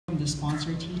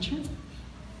sponsor teacher,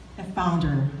 the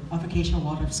founder of Acacia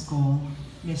Waldorf School,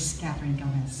 Miss Catherine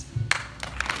Gomez.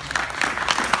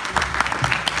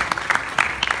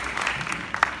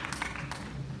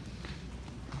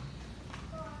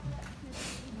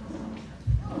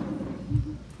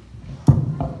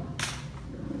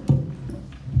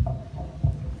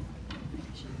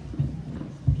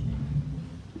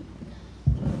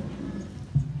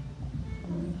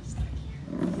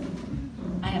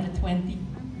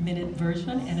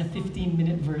 Version and a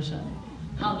 15-minute version.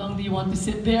 How long do you want to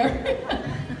sit there?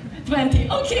 20.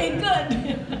 Okay,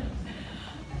 good.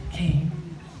 Okay.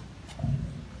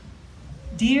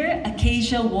 Dear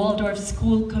Acacia Waldorf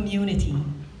School community,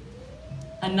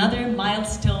 another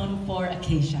milestone for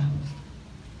Acacia.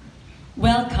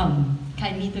 Welcome,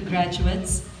 Kaimito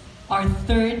graduates, our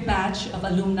third batch of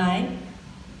alumni.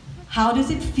 How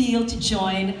does it feel to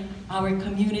join our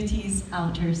community's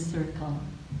outer circle?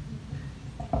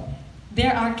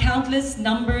 There are countless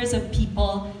numbers of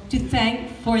people to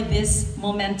thank for this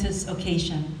momentous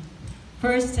occasion.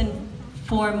 First and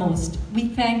foremost, we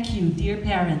thank you, dear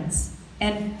parents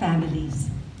and families.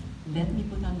 Let me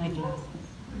put on my glasses.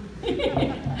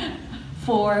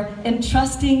 For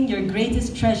entrusting your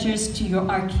greatest treasures to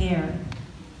our care.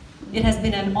 It has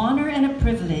been an honor and a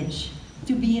privilege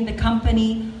to be in the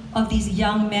company of these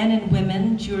young men and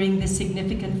women during the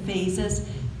significant phases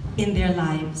in their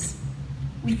lives.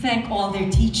 We thank all their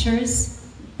teachers,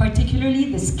 particularly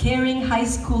this caring high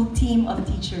school team of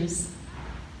teachers,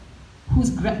 whose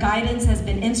guidance has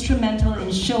been instrumental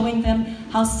in showing them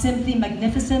how simply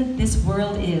magnificent this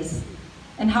world is,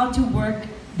 and how to work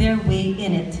their way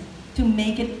in it to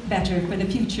make it better for the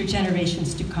future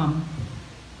generations to come.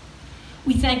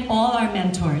 We thank all our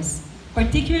mentors,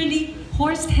 particularly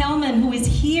Horst Hellman, who is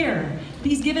here.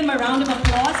 Please give him a round of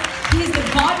applause. He is the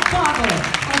godfather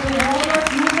of the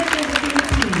Waldorf movement in the Philippines.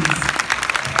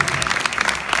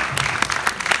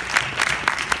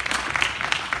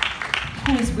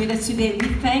 Who is with us today. We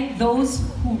thank those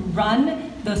who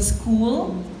run the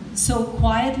school so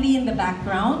quietly in the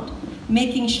background,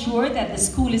 making sure that the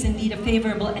school is indeed a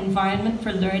favorable environment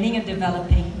for learning and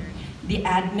developing. The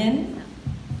admin,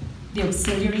 the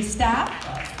auxiliary staff,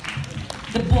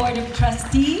 the board of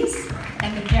trustees,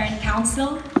 and the parent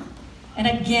council. And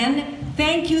again,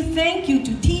 thank you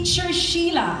to teacher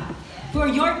Sheila for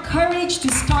your courage to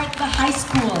start the high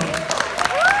school.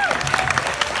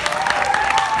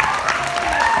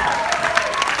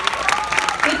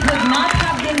 It would not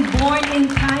have been born in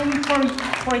time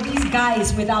for these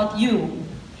guys without you.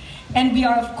 And we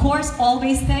are, of course,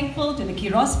 always thankful to the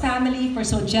Quiroz family for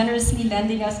so generously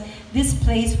lending us this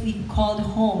place we've called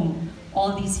home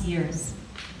all these years.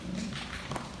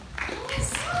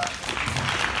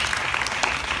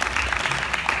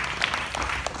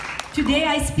 Today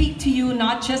I speak to you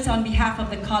not just on behalf of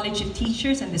the College of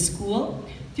Teachers and the school.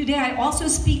 Today I also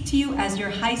speak to you as your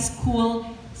high school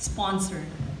sponsor.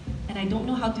 And I don't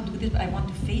know how to do this, but I want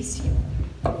to face you.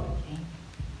 Okay,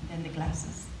 then the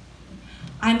glasses.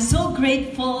 I'm so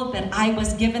grateful that I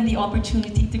was given the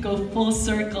opportunity to go full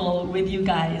circle with you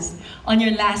guys on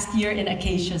your last year in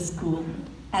Acacia School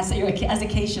as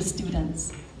Acacia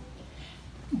students.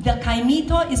 The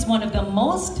Kaimito is one of the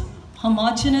most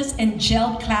homogeneous and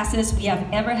gelled classes we have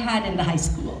ever had in the high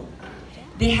school.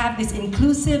 They have this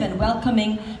inclusive and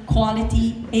welcoming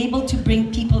quality, able to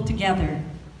bring people together.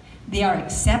 They are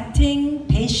accepting,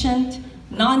 patient,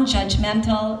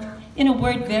 non-judgmental, in a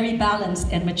word, very balanced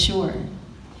and mature.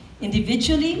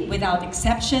 Individually, without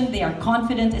exception, they are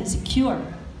confident and secure.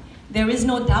 There is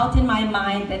no doubt in my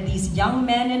mind that these young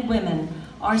men and women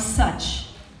are such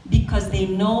because they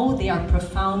know they are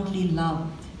profoundly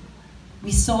loved.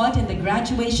 We saw it in the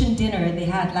graduation dinner they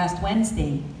had last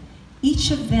Wednesday. Each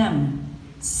of them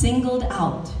singled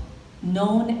out,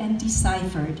 known and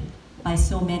deciphered by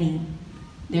so many,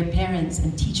 their parents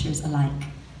and teachers alike.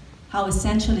 How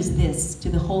essential is this to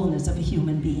the wholeness of a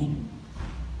human being?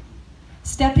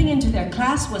 Stepping into their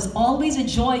class was always a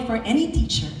joy for any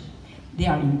teacher. They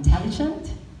are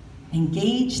intelligent,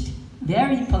 engaged,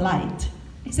 very polite,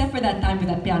 except for that time with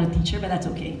that piano teacher, but that's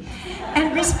okay,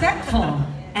 and respectful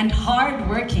and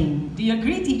hard-working. Do you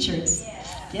agree, teachers?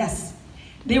 Yes.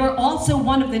 They were also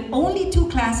one of the only two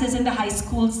classes in the high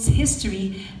school's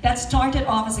history that started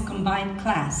off as a combined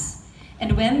class.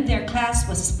 And when their class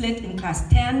was split in class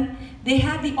 10, they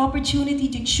had the opportunity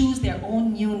to choose their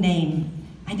own new name.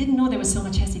 I didn't know there was so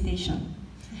much hesitation.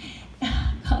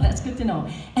 Oh, that's good to know.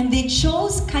 And they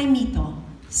chose Kaimito,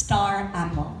 star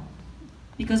apple.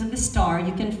 Because of the star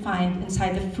you can find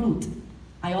inside the fruit.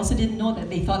 I also didn't know that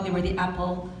they thought they were the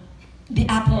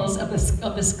apples of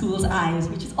the school's eyes,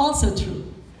 which is also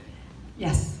true.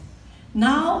 Yes.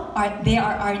 Now they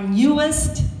are our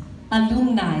newest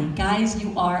alumni. Guys,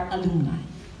 you are alumni.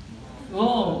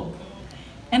 Oh.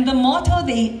 And the motto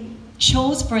they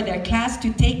chose for their class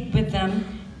to take with them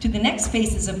to the next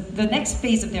phase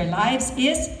of their lives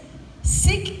is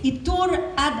Sic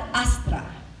itur ad astra.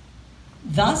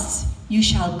 Thus you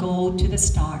shall go to the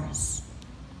stars.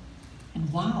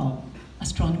 And wow,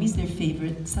 astronomy is their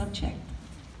favorite subject.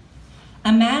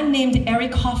 A man named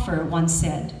Eric Hoffer once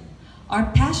said, "Our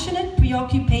passionate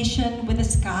preoccupation with the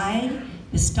sky,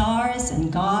 the stars,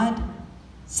 and God,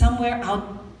 somewhere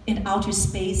out in outer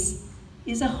space,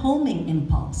 is a homing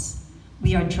impulse.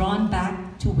 We are drawn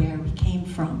back to where we came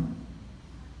from."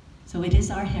 So it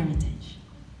is our heritage.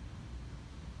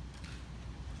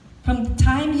 From the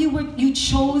time you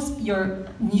chose your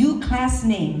new class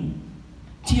name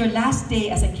to your last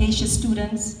day as Acacia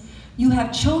students, you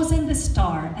have chosen the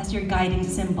star as your guiding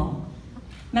symbol.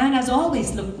 Man has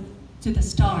always looked to the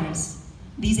stars.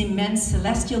 These immense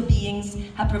celestial beings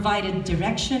have provided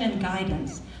direction and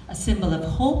guidance, a symbol of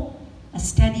hope, a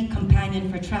steady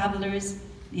companion for travelers,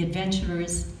 the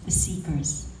adventurers, the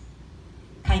seekers.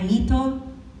 Kaimito,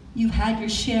 you've had your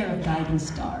share of guiding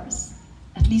stars,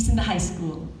 at least in the high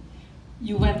school.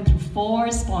 You went through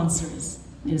 4 sponsors,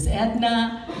 Ms.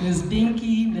 Edna, Ms.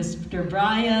 Binky, Mr.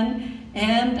 Brian,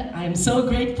 and I'm so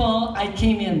grateful I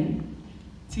came in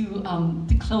to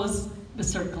close the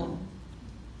circle.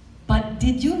 But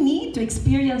did you need to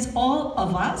experience all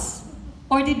of us?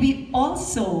 Or did we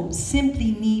also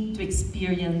simply need to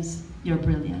experience your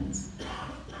brilliance?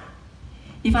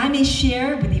 If I may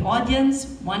share with the audience,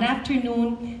 one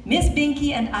afternoon, Ms.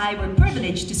 Binky and I were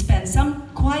privileged to spend some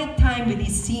quiet time with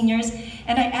these seniors,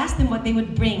 and I asked them what they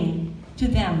would bring to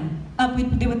them,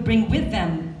 they would bring with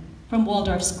them from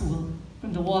Waldorf School,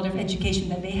 from the Waldorf education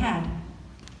that they had.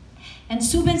 And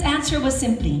Subin's answer was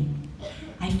simply,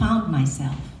 "I found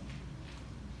myself."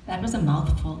 That was a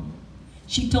mouthful.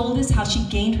 She told us how she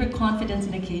gained her confidence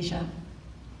in Acacia.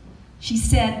 She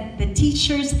said, "The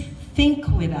teachers think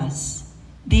with us.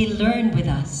 They learn with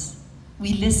us.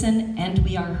 We listen and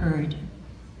we are heard.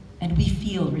 And we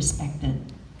feel respected."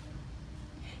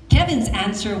 Kevin's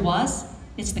answer was,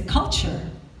 "It's the culture."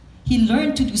 He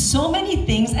learned to do so many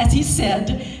things, as he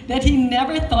said, that he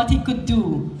never thought he could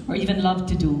do or even loved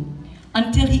to do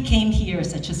until he came here,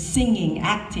 such as singing,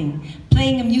 acting,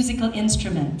 playing a musical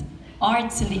instrument,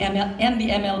 arts and the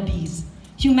MLBs,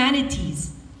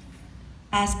 humanities,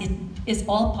 as it is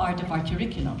all part of our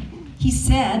curriculum. He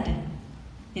said,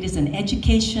 "It is an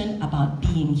education about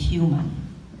being human."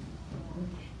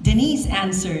 Denise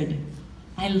answered,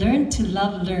 "I learned to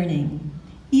love learning,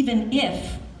 even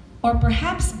if, or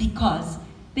perhaps because,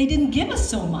 they didn't give us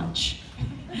so much.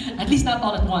 At least not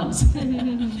all at once."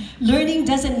 Learning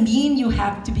doesn't mean you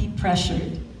have to be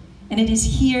pressured. And it is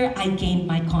here I gained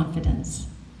my confidence.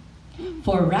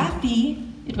 For Rafi,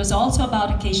 it was also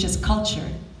about Acacia's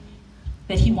culture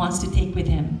that he wants to take with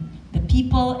him, the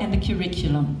people and the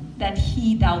curriculum that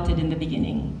he doubted in the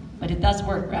beginning. But it does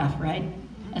work, Raf, right?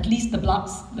 At least the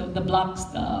blocks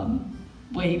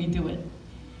way we do it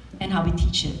and how we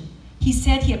teach it. He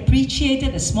said he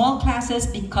appreciated the small classes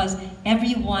because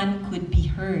everyone could be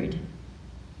heard.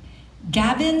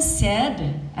 Gavin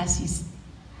said, as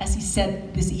he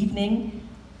said this evening,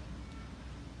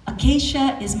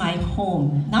 "Acacia is my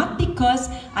home, not because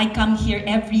I come here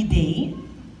every day,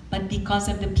 but because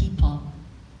of the people."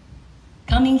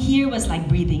 Coming here was like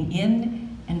breathing in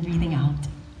and breathing out.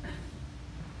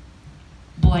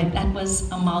 Boy, that was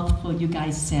a mouthful you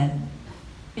guys said.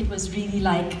 It was really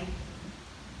like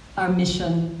our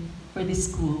mission for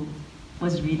this school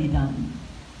was really done.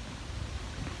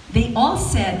 They all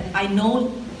said, I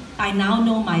now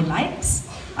know my likes.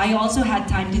 I also had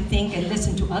time to think and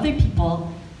listen to other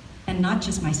people, and not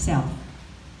just myself.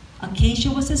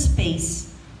 Acacia was a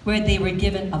space where they were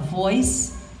given a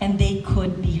voice and they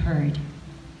could be heard.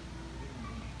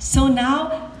 So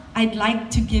now I'd like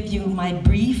to give you my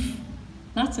brief,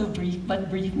 not so brief, but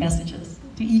brief messages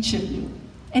to each of you.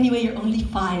 Anyway, you're only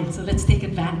 5, so let's take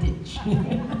advantage.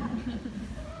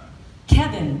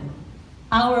 Kevin,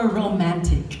 our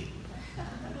romantic,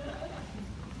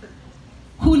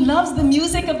 who loves the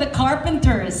music of the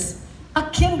Carpenters, a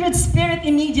kindred spirit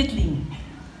immediately.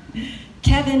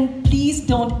 Kevin, please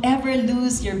don't ever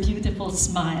lose your beautiful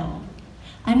smile.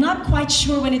 I'm not quite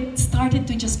sure when it started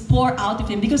to just pour out of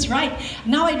him, because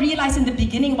now I realize in the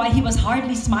beginning why he was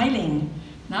hardly smiling.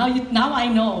 Now I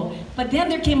know. But then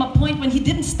there came a point when he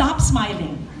didn't stop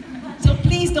smiling. So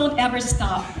please don't ever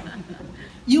stop.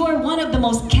 You are one of the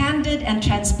most candid and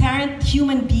transparent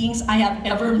human beings I have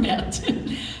ever met.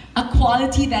 A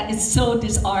quality that is so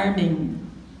disarming.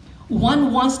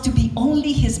 One wants to be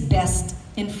only his best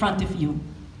in front of you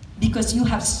because you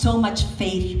have so much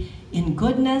faith in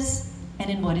goodness and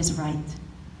in what is right.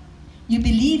 You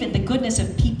believe in the goodness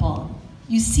of people.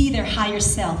 You see their higher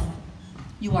self.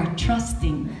 You are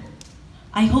trusting.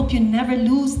 I hope you never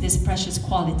lose this precious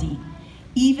quality,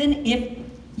 even if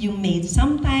you may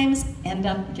sometimes end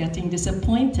up getting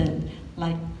disappointed,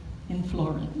 like in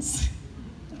Florence.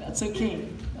 That's okay.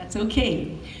 That's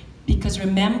okay. Because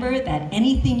remember that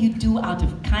anything you do out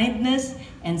of kindness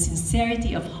and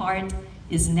sincerity of heart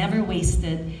is never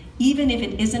wasted, even if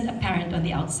it isn't apparent on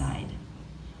the outside.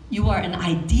 You are an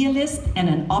idealist and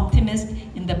an optimist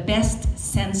in the best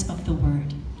sense of the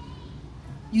word.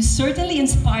 You certainly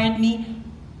inspired me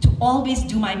to always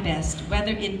do my best,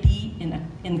 whether it be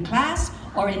in class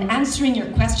or in answering your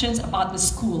questions about the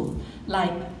school,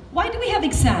 like, why do we have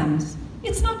exams?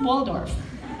 It's not Waldorf.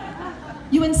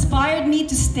 You inspired me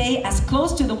to stay as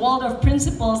close to the Waldorf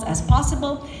principles as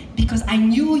possible because I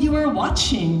knew you were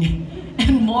watching.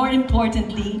 And more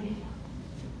importantly,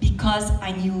 because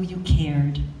I knew you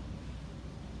cared.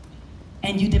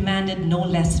 And you demanded no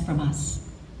less from us.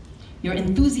 Your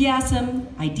enthusiasm,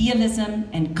 idealism,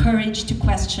 and courage to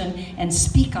question and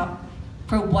speak up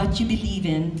for what you believe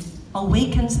in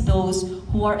awakens those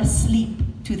who are asleep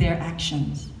to their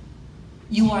actions.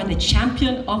 You are the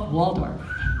champion of Waldorf.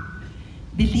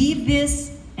 Believe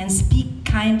this and speak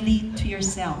kindly to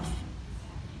yourself.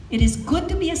 It is good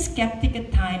to be a skeptic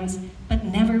at times, but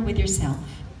never with yourself.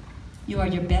 You are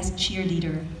your best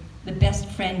cheerleader, the best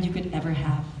friend you could ever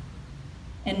have.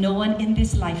 And no one in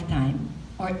this lifetime,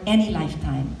 or any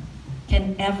lifetime,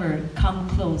 can ever come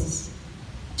close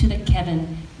to the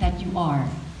Kevin that you are,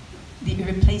 the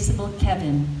irreplaceable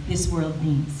Kevin this world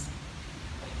needs.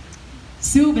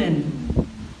 Subin,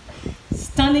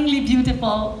 stunningly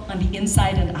beautiful on the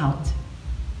inside and out.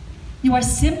 You are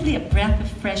simply a breath of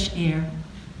fresh air.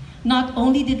 Not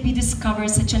only did we discover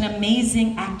such an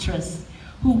amazing actress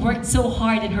who worked so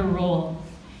hard in her role,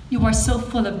 you are so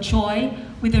full of joy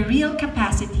with a real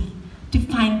capacity to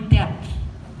find depth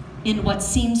in what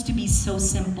seems to be so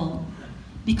simple,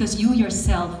 because you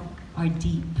yourself are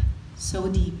deep, so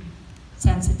deep,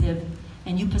 sensitive,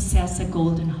 and you possess a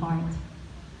golden heart.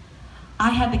 I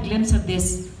had a glimpse of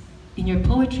this in your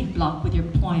poetry block with your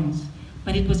poems,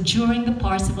 but it was during the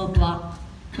Parsifal block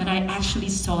when I actually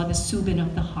saw the Subin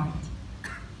of the heart.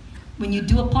 When you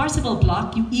do a Parsifal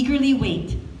block, you eagerly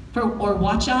wait for or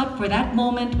watch out for that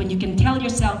moment when you can tell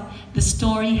yourself the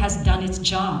story has done its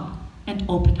job and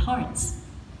opened hearts.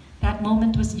 That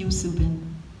moment was you, Subin,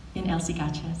 in Elsie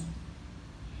Gachas.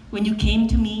 When you came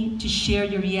to me to share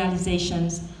your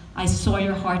realizations, I saw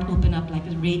your heart open up like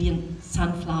a radiant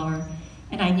sunflower,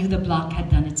 and I knew the block had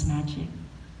done its magic.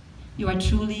 You are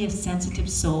truly a sensitive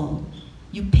soul.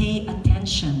 You pay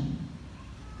attention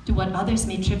to what others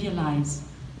may trivialize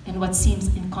and what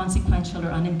seems inconsequential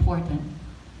or unimportant.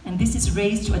 And this is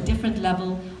raised to a different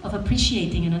level of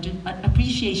appreciation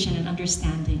and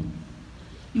understanding.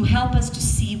 You help us to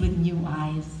see with new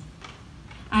eyes.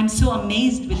 I'm so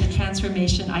amazed with the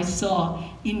transformation I saw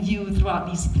in you throughout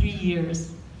these 3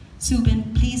 years.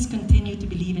 Subin, please continue to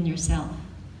believe in yourself.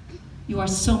 You are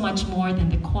so much more than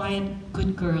the quiet,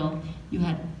 good girl you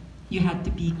had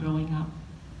to be growing up.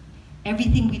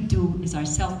 Everything we do is our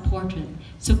self-portrait,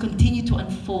 so continue to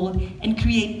unfold and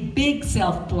create big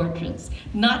self-portraits,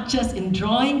 not just in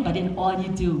drawing, but in all you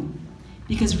do.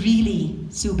 Because really,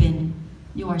 Subin,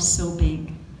 you are so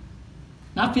big.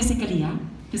 Not physically, huh?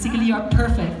 Physically, you are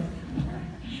perfect.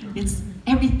 It's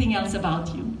everything else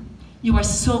about you. You are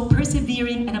so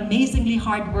persevering and amazingly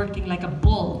hardworking like a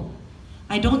bull.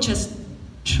 I don't just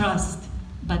trust,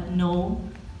 but know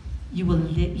you will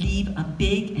leave a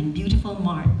big and beautiful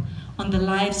mark on the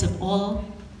lives of all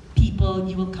people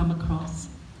you will come across,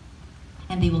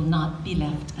 and they will not be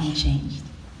left unchanged.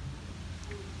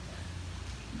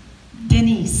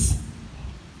 Denise,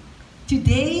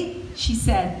 today, she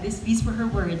said, these were her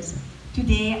words,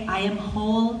 today I am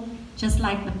whole just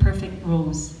like the perfect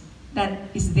rose that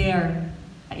is there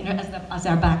as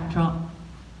our backdrop.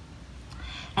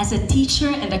 As a teacher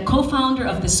and a co-founder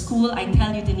of the school, I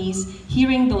tell you, Denise,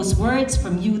 hearing those words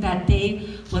from you that day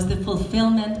was the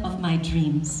fulfillment of my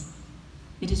dreams.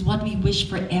 It is what we wish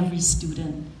for every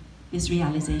student, this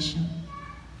realization.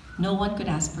 No one could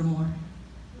ask for more.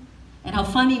 And how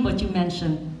funny what you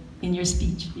mentioned in your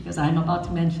speech, because I'm about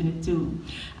to mention it too.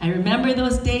 I remember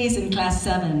those days in class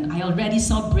 7. I already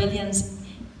saw brilliance,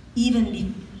 even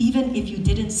if you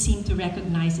didn't seem to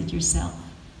recognize it yourself.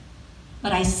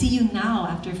 But I see you now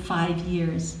after 5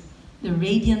 years. The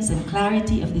radiance and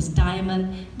clarity of this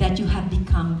diamond that you have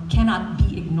become cannot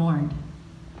be ignored.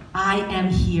 I am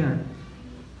here.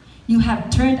 You have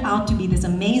turned out to be this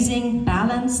amazing,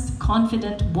 balanced,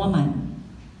 confident woman.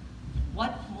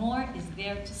 What more is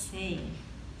there to say?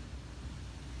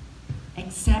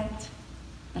 Except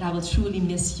that I will truly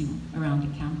miss you around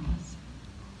the campus.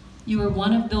 You were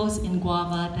one of those in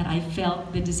Guava that I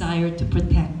felt the desire to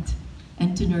protect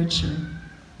and to nurture.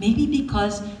 Maybe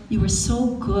because you were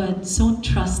so good, so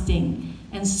trusting,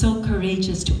 and so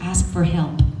courageous to ask for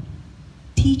help.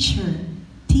 Teacher,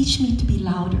 teach me to be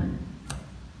louder.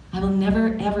 I will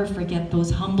never ever forget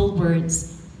those humble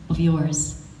words of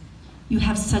yours. You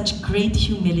have such great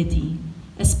humility,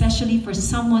 especially for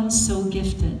someone so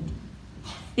gifted.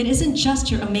 It isn't just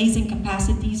your amazing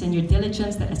capacities and your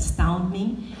diligence that astound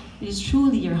me. It is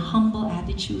truly your humble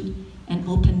attitude and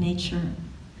open nature.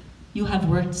 You have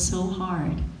worked so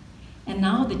hard, and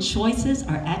now the choices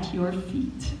are at your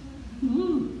feet.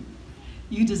 Ooh.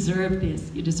 You deserve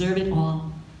this. You deserve it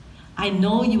all. I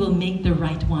know you will make the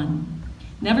right one.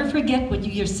 Never forget what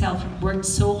you yourself worked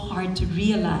so hard to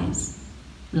realize.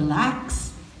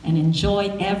 Relax and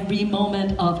enjoy every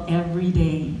moment of every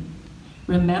day.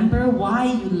 Remember why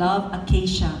you love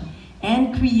Acacia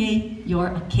and create your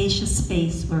Acacia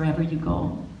space wherever you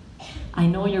go. I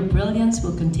know your brilliance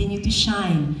will continue to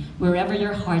shine wherever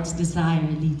your heart's desire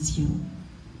leads you.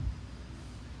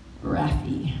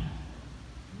 Rafi.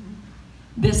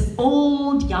 This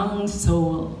old young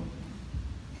soul.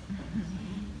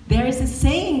 There is a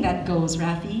saying that goes,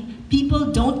 Rafi,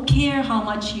 people don't care how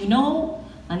much you know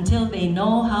until they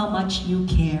know how much you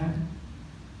care.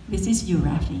 This is you,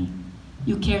 Rafi.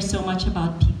 You care so much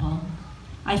about people.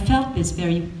 I felt this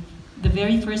the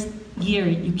very first year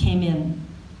you came in.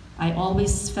 I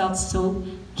always felt so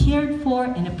cared for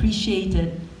and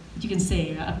appreciated. You can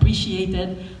say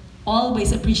appreciated,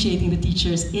 always appreciating the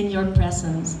teachers in your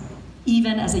presence,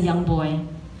 even as a young boy.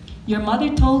 Your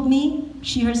mother told me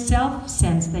she herself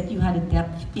sensed that you had a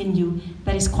depth in you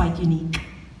that is quite unique.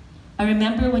 I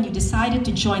remember when you decided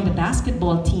to join the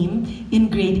basketball team in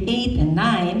grade 8 and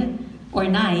 9,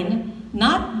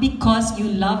 not because you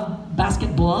loved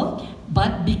basketball,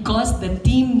 but because the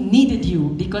team needed you,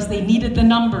 because they needed the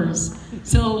numbers.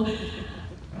 So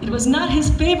it was not his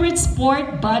favorite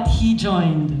sport, but he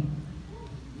joined.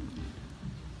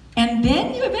 And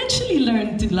then you eventually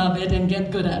learned to love it and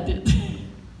get good at it.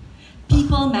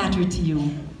 People matter to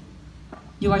you.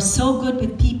 You are so good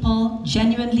with people,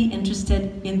 genuinely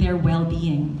interested in their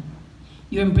well-being.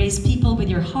 You embrace people with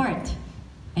your heart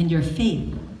and your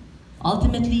faith.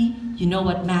 Ultimately, you know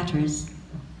what matters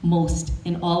most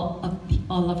in all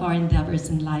of our endeavors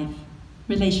in life,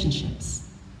 relationships.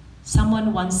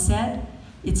 Someone once said,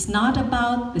 it's not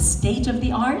about the state of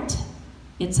the art,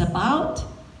 it's about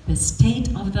the state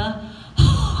of the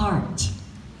heart.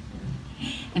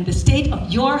 And the state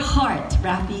of your heart,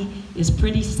 Rafi, is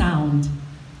pretty sound.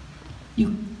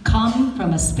 You come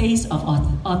from a space of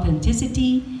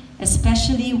authenticity,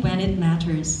 especially when it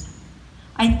matters.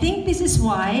 I think this is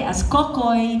why, as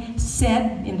Kokoy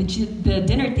said in the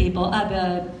dinner table,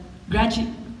 the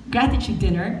gratitude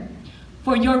dinner,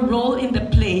 for your role in the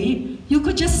play, you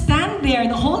could just stand there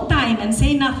the whole time and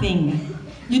say nothing.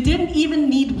 You didn't even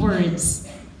need words.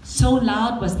 So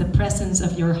loud was the presence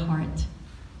of your heart.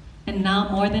 And now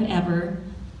more than ever,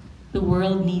 the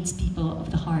world needs people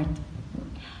of the heart.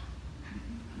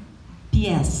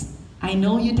 P.S. I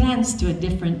know you dance to a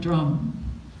different drum.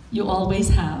 You always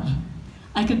have.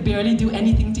 I could barely do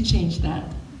anything to change that.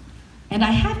 And I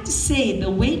have to say,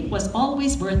 the wait was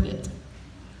always worth it.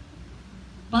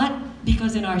 But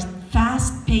because in our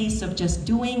fast pace of just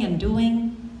doing and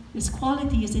doing, this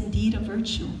quality is indeed a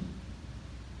virtue.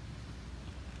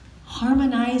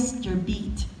 Harmonize your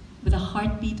beat with the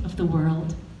heartbeat of the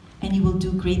world, and you will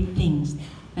do great things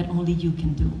that only you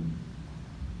can do.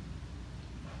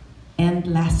 And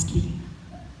lastly,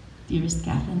 dearest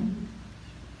Gavin,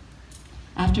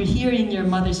 after hearing your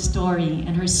mother's story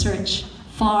and her search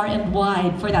far and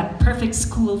wide for that perfect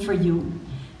school for you,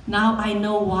 now I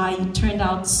know why you turned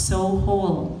out so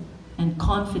whole and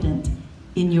confident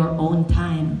in your own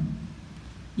time.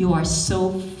 You are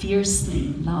so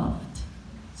fiercely loved,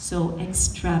 so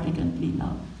extravagantly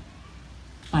loved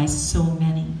by so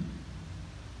many.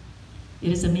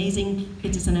 It is amazing.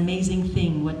 It is an amazing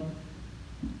thing what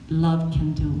love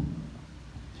can do.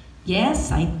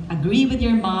 Yes, I agree with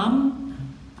your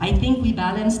mom. I think we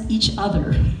balanced each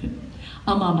other.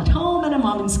 A mom at home and a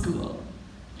mom in school.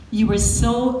 You were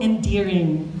so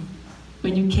endearing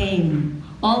when you came,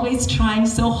 always trying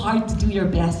so hard to do your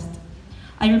best.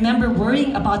 I remember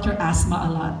worrying about your asthma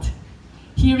a lot,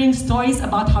 hearing stories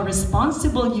about how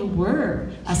responsible you were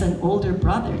as an older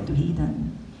brother to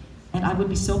Eden. And I would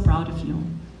be so proud of you.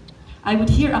 I would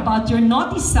hear about your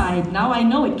naughty side. Now I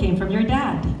know it came from your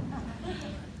dad.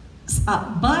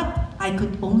 But I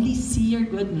could only see your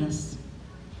goodness.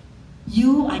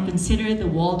 You, I consider the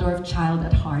Waldorf child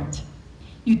at heart.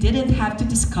 You didn't have to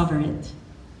discover it.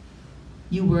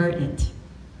 You were it.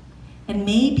 And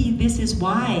maybe this is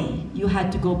why you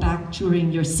had to go back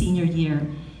during your senior year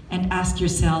and ask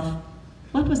yourself,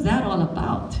 what was that all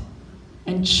about?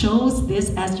 And chose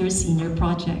this as your senior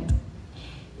project.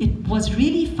 It was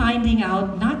really finding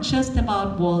out not just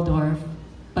about Waldorf,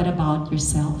 but about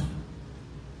yourself.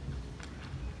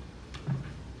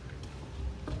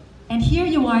 And here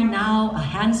you are now, a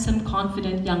handsome,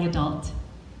 confident young adult.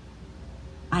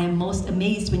 I am most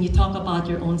amazed when you talk about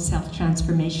your own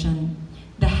self-transformation,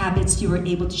 the habits you were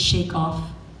able to shake off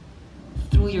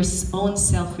through your own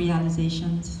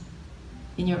self-realizations,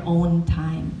 in your own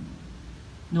time.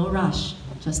 No rush,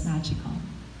 just magical.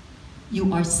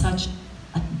 You are such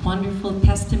a wonderful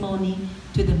testimony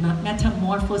to the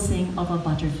metamorphosing of a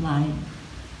butterfly.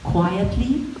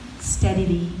 Quietly,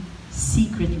 steadily,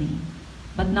 secretly,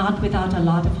 but not without a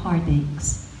lot of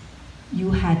heartaches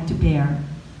you had to bear,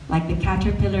 like the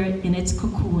caterpillar in its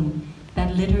cocoon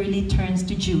that literally turns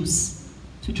to juice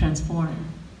to transform.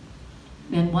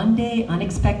 Then one day,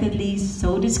 unexpectedly,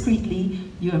 so discreetly,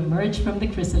 you emerge from the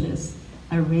chrysalis,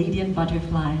 a radiant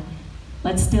butterfly,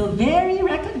 but still very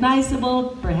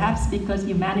recognizable, perhaps because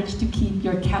you managed to keep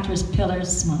your caterpillar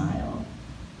smile.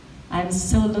 I'm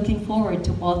so looking forward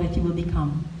to all that you will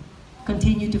become.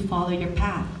 Continue to follow your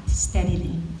path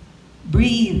steadily.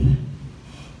 Breathe.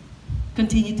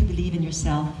 Continue to believe in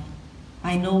yourself.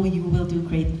 I know you will do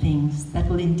great things that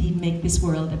will indeed make this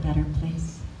world a better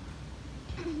place.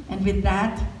 And with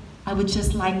that, I would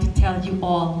just like to tell you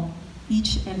all,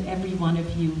 each and every one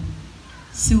of you,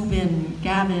 Subin,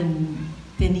 Gavin,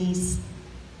 Denise,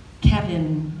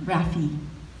 Kevin, Rafi,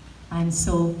 I'm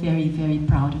so very, very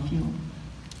proud of you.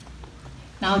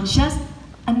 Now just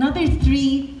another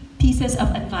 3 pieces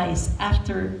of advice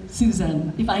after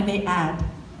Susan, if I may add.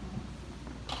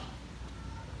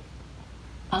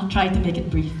 I'll try to make it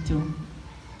brief too.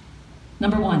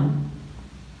 Number 1,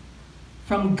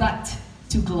 from gut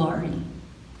to glory.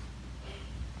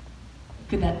 What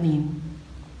could that mean?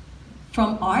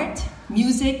 From art,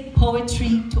 music,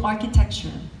 poetry to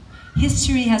architecture,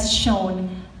 history has shown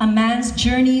a man's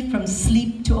journey from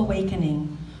sleep to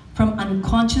awakening, from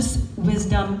unconscious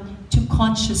wisdom to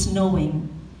conscious knowing.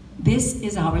 This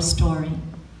is our story.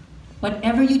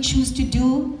 Whatever you choose to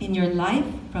do in your life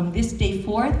from this day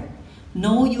forth,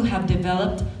 know you have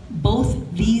developed both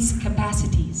these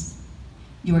capacities.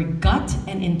 Your gut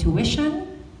and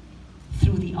intuition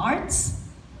through the arts,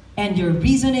 and your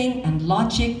reasoning and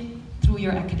logic through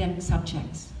your academic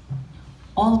subjects.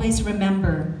 Always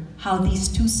remember how these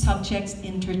 2 subjects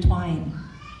intertwine.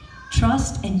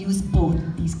 Trust and use both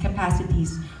these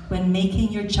capacities when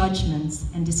making your judgments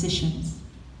and decisions.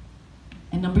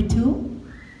 And number 2,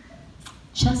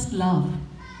 just love.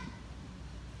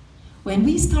 When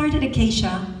we started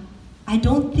Acacia, I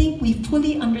don't think we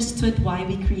fully understood why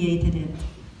we created it.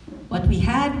 What we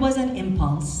had was an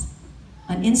impulse,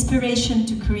 an inspiration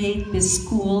to create this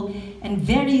school, and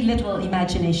very little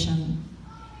imagination.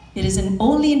 It is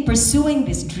only in pursuing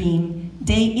this dream,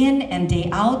 day in and day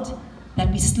out,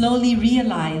 that we slowly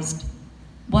realized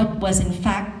what was in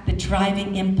fact the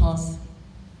driving impulse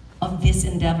of this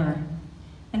endeavor.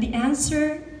 And the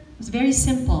answer was very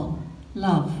simple: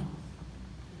 love.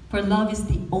 For love is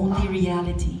the only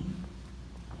reality.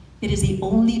 It is the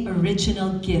only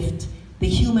original gift the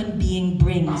human being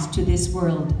brings to this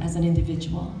world as an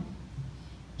individual.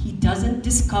 He doesn't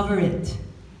discover it.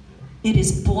 It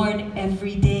is born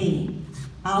every day,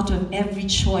 out of every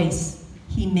choice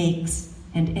he makes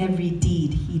and every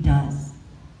deed he does.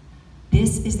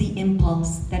 This is the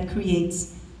impulse that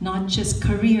creates not just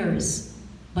careers,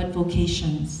 but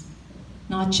vocations,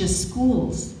 not just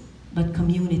schools, but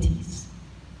communities,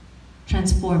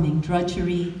 transforming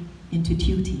drudgery into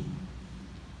duty.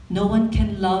 No one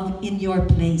can love in your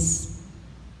place.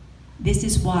 This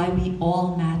is why we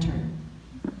all matter.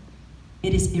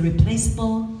 It is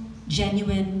irreplaceable,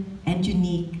 genuine, and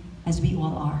unique as we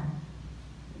all are.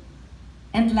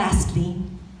 And lastly,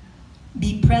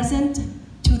 be present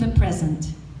to the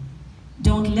present.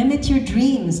 Don't limit your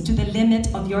dreams to the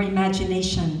limit of your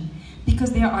imagination,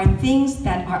 because there are things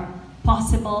that are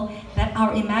possible that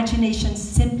our imagination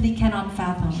simply cannot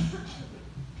fathom.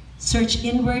 Search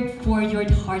inward for your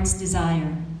heart's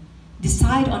desire.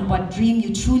 Decide on what dream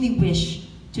you truly wish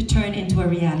to turn into a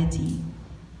reality.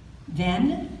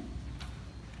 Then,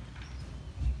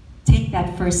 take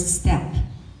that first step,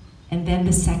 and then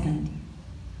the second.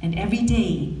 And every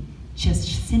day,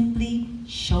 Just simply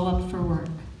show up for work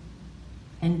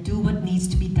and do what needs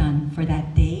to be done for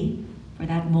that day, for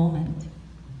that moment.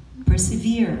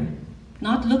 Persevere,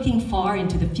 not looking far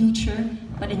into the future,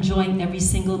 but enjoying every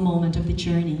single moment of the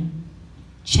journey.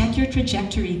 Check your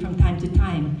trajectory from time to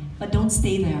time, but don't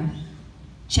stay there.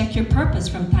 Check your purpose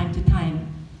from time to time,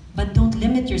 but don't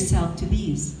limit yourself to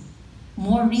these.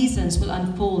 More reasons will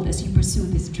unfold as you pursue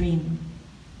this dream.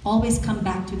 Always come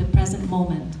back to the present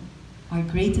moment, our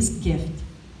greatest gift,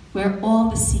 where all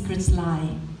the secrets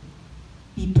lie.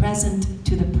 Be present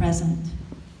to the present.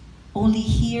 Only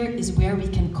here is where we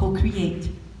can co-create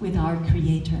with our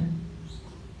Creator.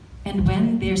 And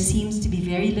when there seems to be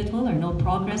very little or no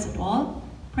progress at all,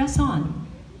 press on.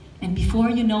 And before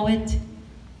you know it,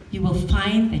 you will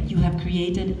find that you have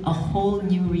created a whole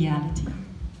new reality.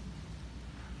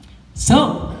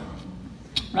 So,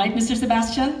 right, Mr.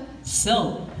 Sebastian?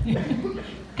 So,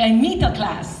 Kaimito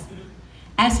class,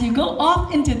 as you go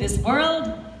off into this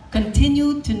world,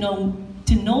 continue to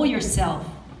know yourself,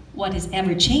 what is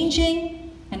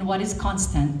ever-changing and what is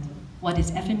constant, what is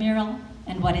ephemeral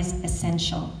and what is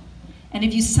essential. And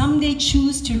if you someday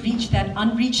choose to reach that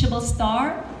unreachable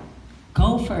star,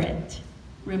 go for it.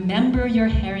 Remember your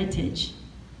heritage.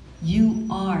 You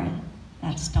are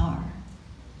that star.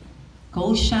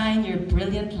 Go shine your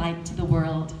brilliant light to the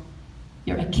world.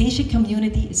 Your Acacia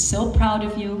community is so proud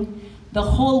of you. The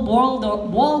whole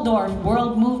Waldorf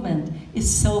world movement is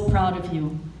so proud of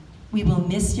you. We will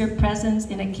miss your presence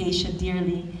in Acacia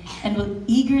dearly and will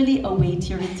eagerly await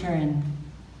your return.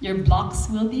 Your blocks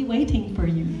will be waiting for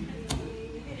you.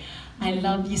 I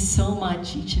love you so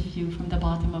much, each of you, from the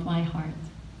bottom of my heart.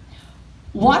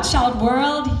 Watch out,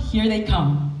 world, here they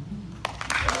come.